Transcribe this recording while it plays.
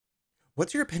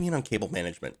What's your opinion on cable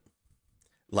management?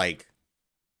 Like,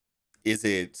 is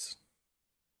it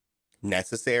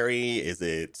necessary? Is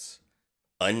it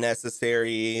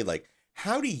unnecessary? Like,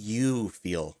 how do you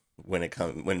feel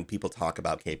when people talk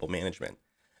about cable management?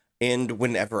 And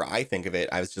whenever I think of it,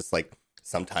 I was just like,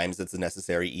 sometimes it's a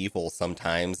necessary evil,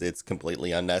 sometimes it's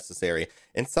completely unnecessary,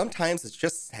 and sometimes it's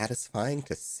just satisfying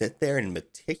to sit there and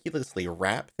meticulously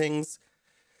wrap things.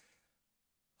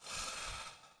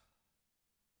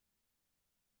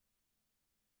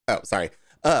 Oh, sorry.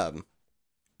 Um,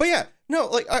 but yeah, no,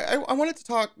 like I wanted to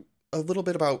talk a little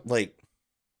bit about like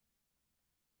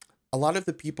a lot of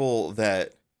the people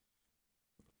that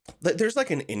there's like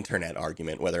an internet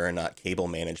argument whether or not cable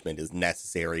management is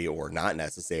necessary or not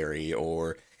necessary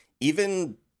or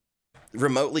even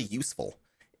remotely useful.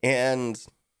 And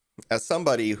as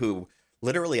somebody who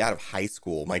literally out of high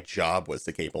school, my job was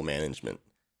to cable management,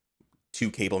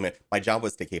 my job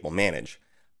was to cable manage.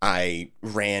 I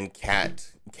ran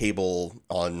cat cable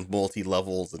on multi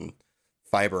levels and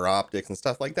fiber optics and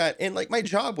stuff like that. And like my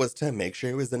job was to make sure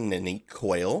it was in a neat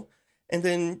coil and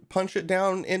then punch it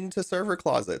down into server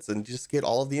closets and just get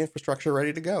all of the infrastructure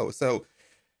ready to go. So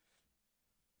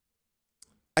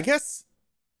I guess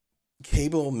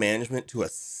cable management to a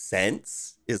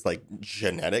sense is like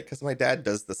genetic because my dad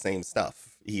does the same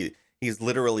stuff. He's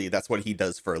literally that's what he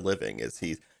does for a living is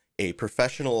he's a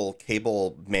professional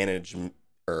cable manager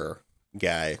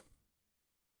guy.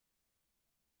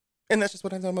 And that's just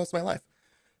what I've done most of my life.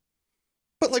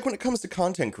 But like when it comes to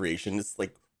content creation, it's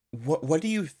like what do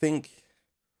you think?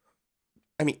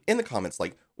 I mean, in the comments,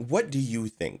 like what do you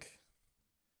think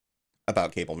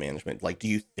about cable management? Like, do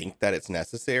you think that it's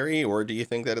necessary or do you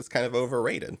think that it's kind of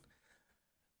overrated?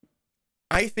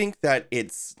 I think that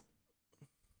it's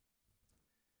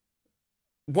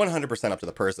 100% up to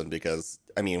the person because,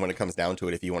 I mean, when it comes down to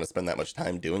it, if you want to spend that much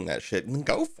time doing that shit, then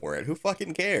go for it. Who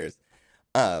fucking cares?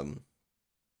 Um,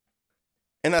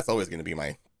 and that's always going to be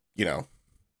my, you know,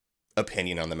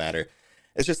 opinion on the matter.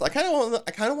 It's just I kind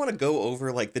of want to go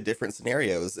over like the different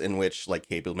scenarios in which like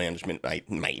cable management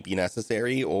might be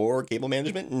necessary or cable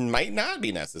management might not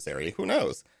be necessary. Who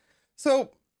knows?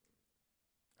 So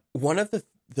one of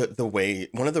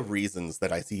one of the reasons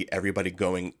that I see everybody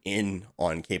going in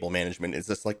on cable management is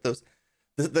just like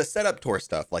the setup tour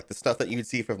stuff, like the stuff that you'd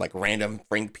see from like random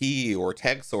Frank P or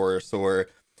TechSource, or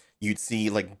you'd see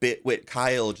like Bitwit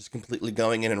Kyle just completely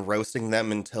going in and roasting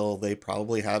them until they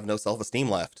probably have no self-esteem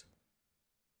left.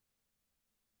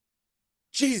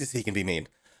 Jesus, he can be mean.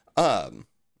 Um,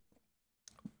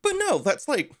 but no, that's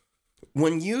like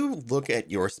when you look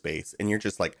at your space and you're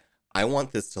just like, I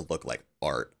want this to look like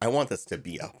art. I want this to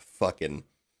be a fucking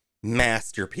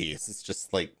masterpiece. It's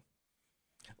just like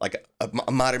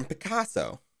a modern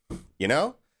Picasso, you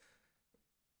know?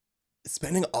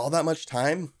 Spending all that much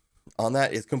time on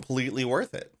that is completely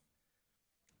worth it.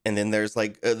 And then there's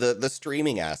like the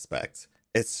streaming aspect.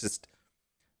 It's just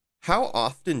how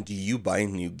often do you buy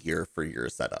new gear for your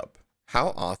setup?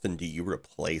 How often do you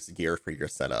replace gear for your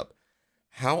setup?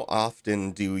 How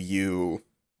often do you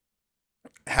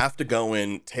have to go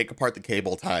in, take apart the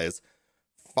cable ties,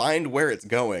 find where it's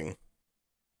going,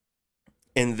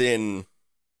 and then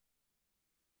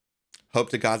hope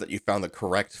to God that you found the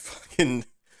correct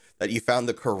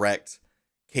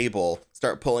cable,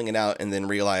 start pulling it out, and then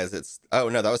realize oh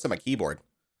no, that was to my keyboard.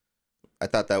 I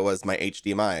thought that was my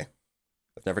HDMI.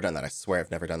 I've never done that. I swear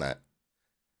I've never done that.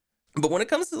 But when it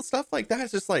comes to stuff like that,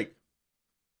 it's just like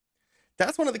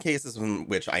that's one of the cases in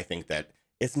which I think that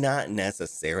it's not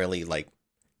necessarily like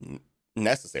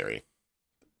necessary.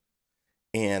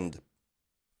 And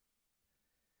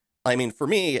I mean, for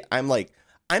me, I'm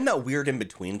that weird in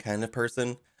between kind of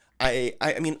person. I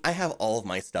mean, I have all of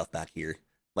my stuff back here.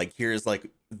 Like here's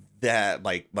like that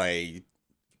like my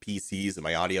PCs and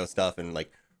my audio stuff, and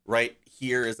like right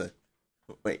here is a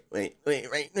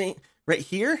right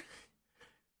here.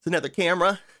 It's another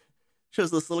camera.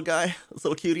 Shows this little guy, this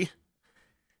little cutie.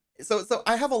 So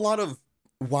I have a lot of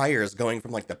wires going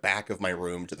from like the back of my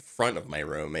room to the front of my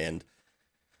room, and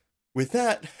with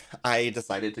that, I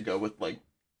decided to go with like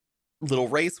little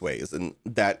raceways, and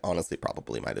that honestly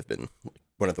probably might have been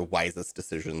one of the wisest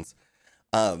decisions.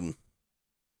 Um,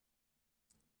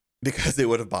 because it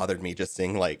would have bothered me just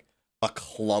seeing like a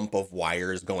clump of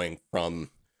wires going from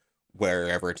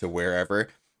wherever to wherever.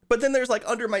 But then there's like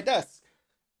under my desk.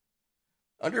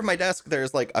 Under my desk,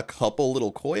 there's like a couple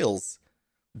little coils,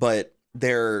 but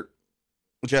they're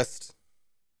just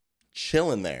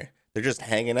chilling there. They're just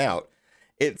hanging out.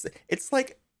 It's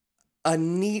like a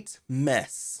neat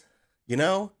mess, you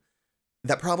know?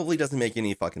 That probably doesn't make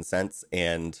any fucking sense.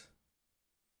 And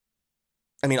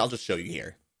I mean, I'll just show you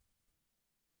here.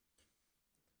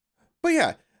 But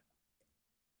yeah,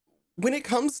 when it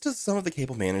comes to some of the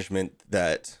cable management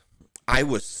that I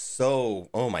was so,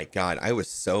 oh my God, I was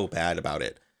so bad about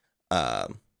it.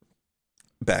 Um,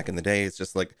 Back in the day, it's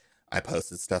just like I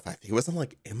posted stuff. I think it was on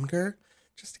like Imgur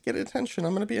just to get attention.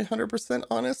 I'm going to be 100%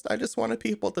 honest. I just wanted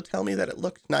people to tell me that it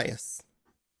looked nice.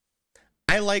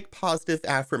 I like positive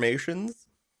affirmations.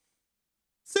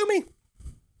 Sue me.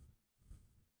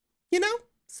 You know,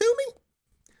 sue me.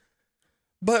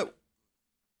 But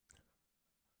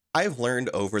I've learned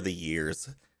over the years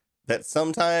that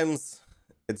sometimes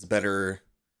it's better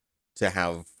to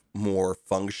have more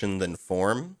function than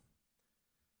form,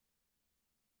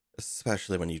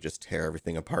 especially when you just tear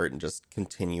everything apart and just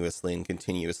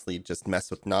continuously just mess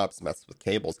with knobs, mess with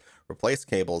cables, replace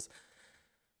cables.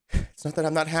 It's not that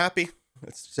I'm not happy.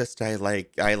 It's just I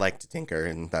like to tinker,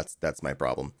 and that's my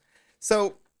problem.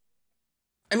 So,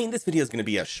 I mean, this video is going to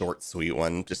be a short, sweet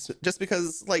one, just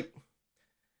because, like,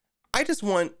 I just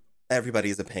want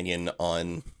everybody's opinion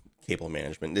on cable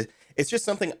management. It's just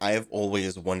something I've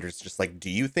always wondered. It's just like, do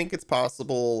you think it's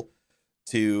possible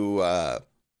to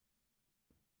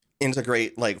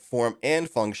integrate like form and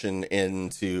function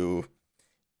into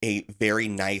a very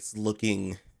nice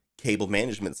looking cable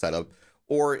management setup?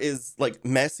 Or is like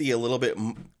messy a little bit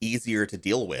easier to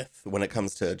deal with when it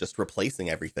comes to just replacing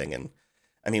everything? And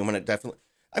I mean,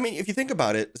 if you think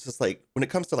about it, it's just like when it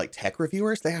comes to like tech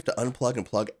reviewers, they have to unplug and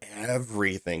plug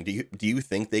everything. Do you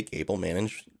think they cable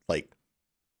manage like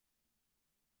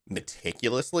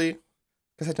meticulously?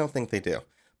 Because I don't think they do.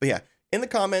 But yeah, in the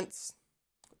comments,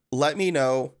 let me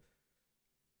know.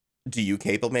 Do you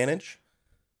cable manage?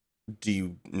 Do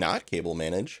you not cable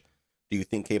manage? Do you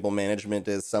think cable management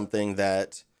is something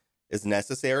that is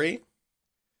necessary?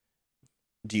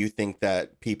 Do you think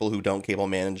that people who don't cable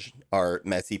manage are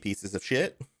messy pieces of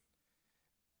shit?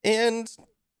 And,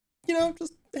 you know,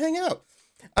 just hang out.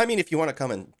 I mean, if you want to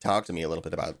come and talk to me a little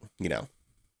bit about, you know,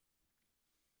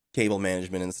 cable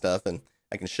management and stuff, and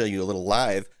I can show you a little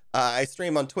live. I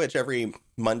stream on Twitch every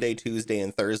Monday, Tuesday,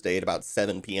 and Thursday at about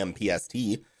 7 p.m. PST,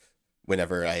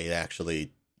 whenever I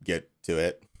actually get to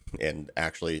it and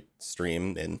actually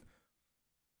stream. And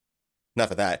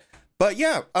enough of that. But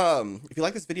yeah, if you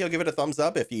like this video, give it a thumbs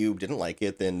up. If you didn't like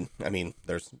it, then, I mean,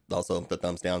 there's also the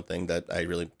thumbs down thing that I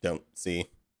really don't see.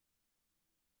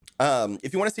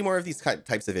 If you want to see more of these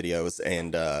types of videos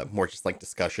and more just like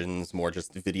discussions, more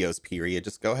just videos, period,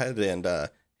 just go ahead and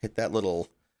hit that little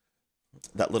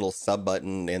sub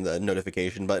button and the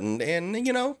notification button, and,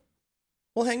 you know,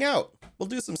 we'll hang out. We'll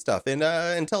do some stuff. And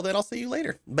until then, I'll see you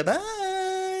later. Bye-bye.